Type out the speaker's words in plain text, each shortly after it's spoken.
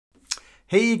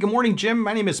Hey, good morning, Jim.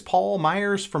 My name is Paul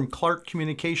Myers from Clark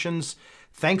Communications.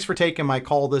 Thanks for taking my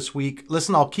call this week.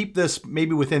 Listen, I'll keep this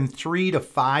maybe within 3 to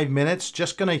 5 minutes.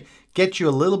 Just going to get you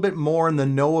a little bit more in the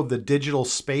know of the digital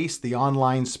space, the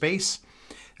online space.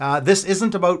 This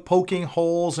isn't about poking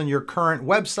holes in your current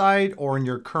website or in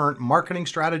your current marketing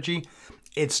strategy.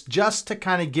 It's just to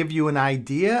kind of give you an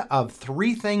idea of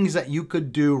 3 things that you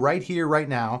could do right here, right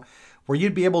now, where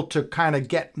you'd be able to kind of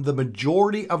get the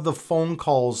majority of the phone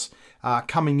calls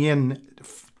coming in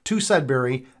to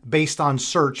Sudbury based on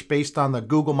search, based on the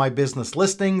Google My Business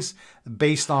listings,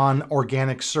 based on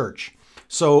organic search.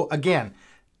 So again,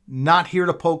 not here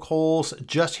to poke holes,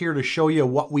 just here to show you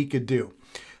what we could do.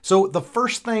 So the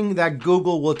first thing that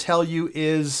Google will tell you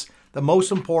is the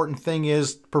most important thing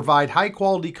is provide high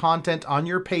quality content on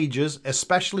your pages,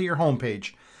 especially your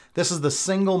homepage. This is the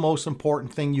single most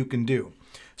important thing you can do.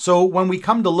 So when we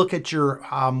come to look at your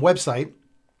website,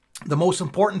 the most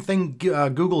important thing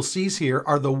Google sees here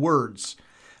are the words.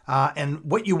 And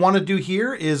what you want to do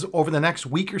here is over the next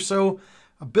week or so,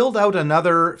 build out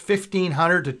another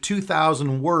 1,500 to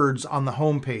 2,000 words on the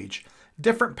homepage.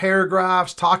 Different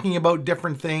paragraphs talking about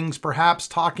different things. Perhaps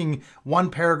one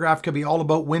paragraph could be all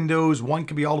about windows, one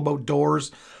could be all about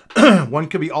doors, one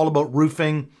could be all about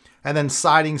roofing, and then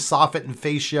siding, soffit, and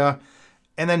fascia.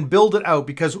 And then build it out,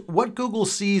 because what Google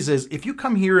sees is if you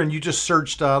come here and you just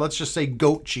searched, let's just say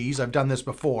goat cheese, I've done this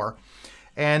before,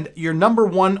 and your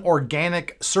 #1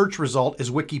 organic search result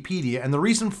is Wikipedia. And the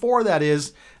reason for that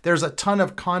is there's a ton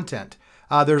of content.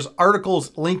 There's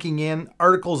articles linking in,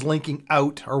 articles linking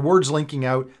out, or words linking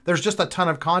out. There's just a ton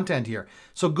of content here.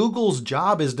 So Google's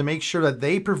job is to make sure that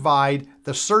they provide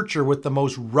the searcher with the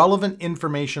most relevant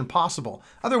information possible.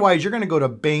 Otherwise, you're going to go to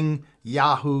Bing,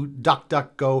 Yahoo,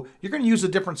 DuckDuckGo. You're going to use a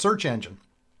different search engine.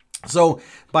 So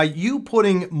by you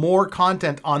putting more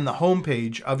content on the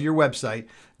homepage of your website,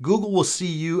 Google will see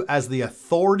you as the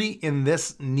authority in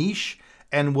this niche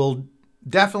and will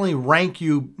definitely rank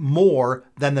you more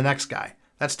than the next guy.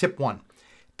 That's tip 1.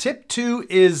 Tip 2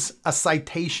 is a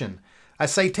citation. A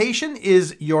citation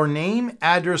is your name,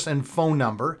 address, and phone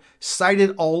number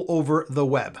cited all over the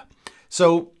web.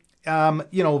 So,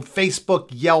 Facebook,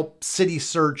 Yelp, City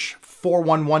Search,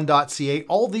 411.ca,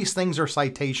 all these things are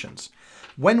citations.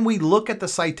 When we look at the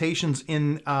citations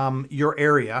in your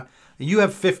area, you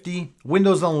have 50,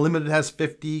 Windows Unlimited has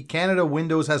 50, Canada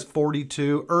Windows has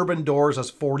 42, Urban Doors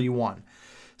has 41.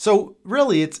 So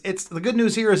really, it's the good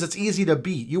news here is it's easy to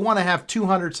beat. You want to have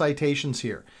 200 citations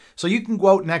here. So you can go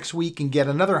out next week and get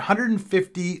another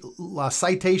 150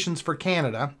 citations for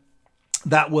Canada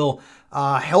that will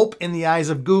help in the eyes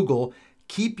of Google,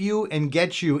 keep you and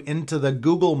get you into the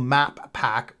Google Map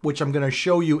Pack, which I'm going to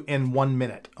show you in 1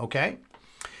 minute, okay?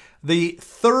 The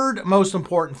third most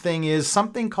important thing is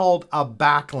something called a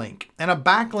backlink. And a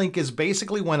backlink is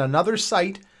basically when another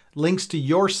site links to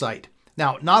your site.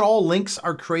 Now, not all links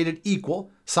are created equal.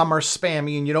 Some are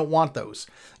spammy and you don't want those.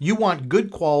 You want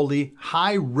good quality,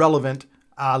 high relevant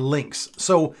links.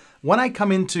 So when I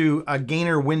come into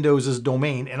Gainer Windows'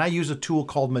 domain and I use a tool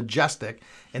called Majestic,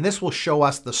 and this will show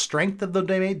us the strength of the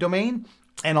domain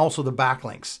and also the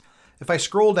backlinks. If I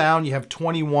scroll down, you have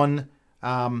 21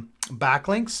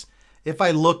 backlinks. If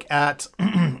I look at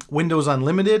Windows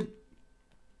Unlimited,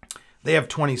 they have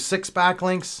 26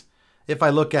 backlinks. If I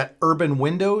look at Urban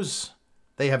Windows,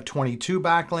 they have 22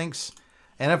 backlinks.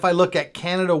 And if I look at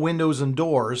Canada Windows and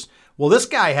Doors, well, this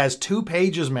guy has 2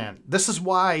 pages, man. This is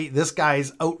why this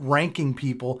guy's outranking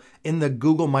people in the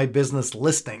Google My Business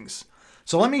listings.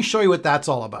 So let me show you what that's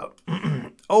all about.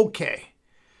 Okay.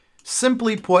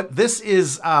 Simply put, this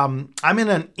is, I'm in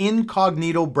an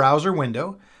incognito browser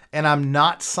window and I'm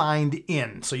not signed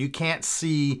in. So you can't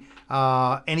see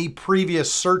any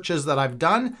previous searches that I've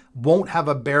done won't have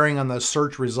a bearing on the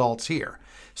search results here.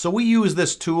 So we use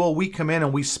this tool, we come in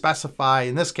and we specify,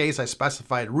 in this case, I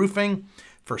specified roofing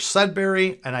for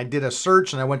Sudbury and I did a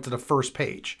search and I went to the first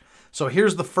page. So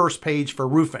here's the first page for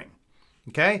roofing,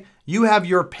 okay? You have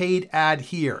your paid ad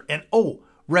here and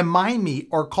remind me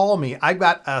or call me. I've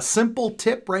got a simple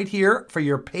tip right here for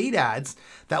your paid ads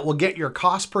that will get your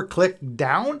cost per click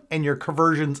down and your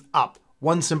conversions up.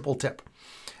 One simple tip.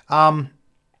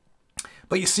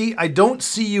 But you see, I don't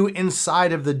see you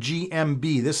inside of the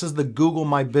GMB. This is the Google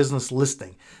My Business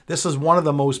listing. This is one of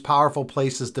the most powerful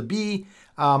places to be,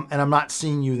 and I'm not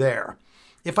seeing you there.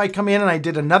 If I come in and I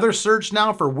did another search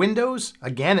now for Windows,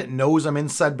 again, it knows I'm in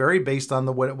Sudbury based on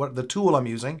the tool I'm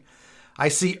using. I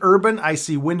see Urban, I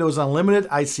see Windows Unlimited,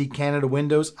 I see Canada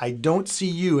Windows. I don't see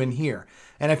you in here.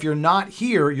 And if you're not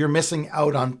here, you're missing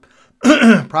out on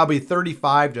probably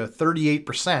 35 to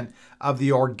 38% of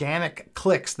the organic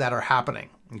clicks that are happening,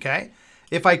 okay?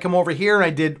 If I come over here and I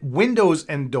did windows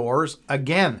and doors,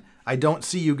 again, I don't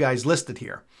see you guys listed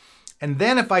here. And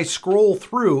then if I scroll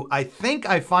through, I think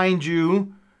I find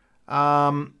you,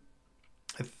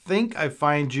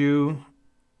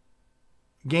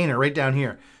 Gainer right down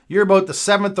here. You're about the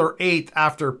 7th or 8th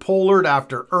after Pollard,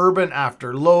 after Urban,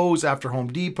 after Lowe's, after Home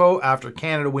Depot, after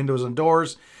Canada Windows and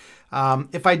Doors.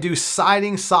 If I do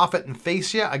siding, soffit, and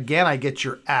fascia, again, I get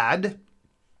your ad.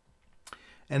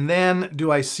 And then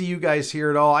do I see you guys here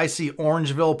at all? I see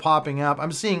Orangeville popping up.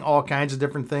 I'm seeing all kinds of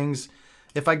different things.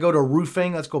 If I go to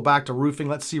roofing, let's go back to roofing.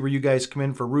 Let's see where you guys come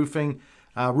in for roofing.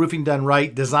 Roofing Done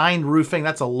Right. Designed Roofing,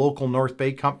 that's a local North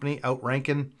Bay company out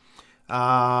Rankin.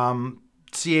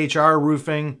 CHR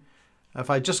Roofing. If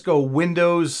I just go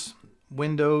Windows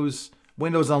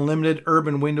Unlimited,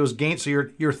 Urban Windows Gain, so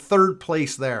you're third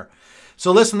place there.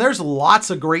 So listen, there's lots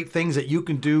of great things that you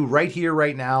can do right here,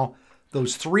 right now.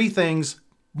 Those 3 things: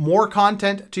 more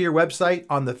content to your website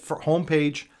on the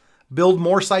homepage, build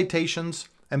more citations,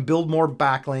 and build more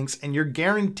backlinks, and you're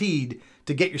guaranteed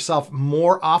to get yourself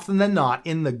more often than not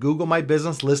in the Google My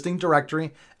Business listing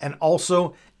directory, and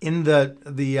also in the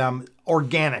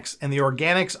organics. And the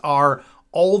organics are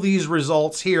all these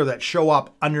results here that show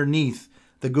up underneath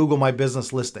the Google My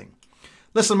Business listing.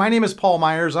 Listen, my name is Paul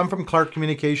Myers. I'm from Clark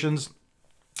Communications.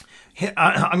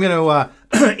 I'm going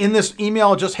to, in this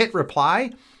email, just hit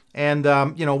reply, and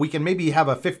we can maybe have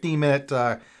a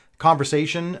 15-minute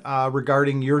conversation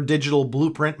regarding your digital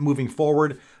blueprint moving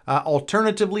forward.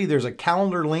 Alternatively, there's a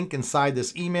calendar link inside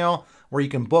this email where you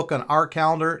can book on our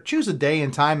calendar. Choose a day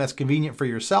and time that's convenient for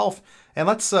yourself, and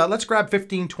let's grab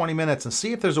 15-20 minutes and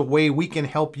see if there's a way we can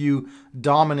help you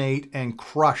dominate and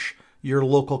crush your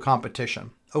local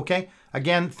competition. Okay?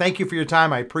 Again, thank you for your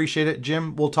time. I appreciate it.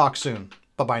 Jim, we'll talk soon.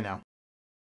 Bye-bye now.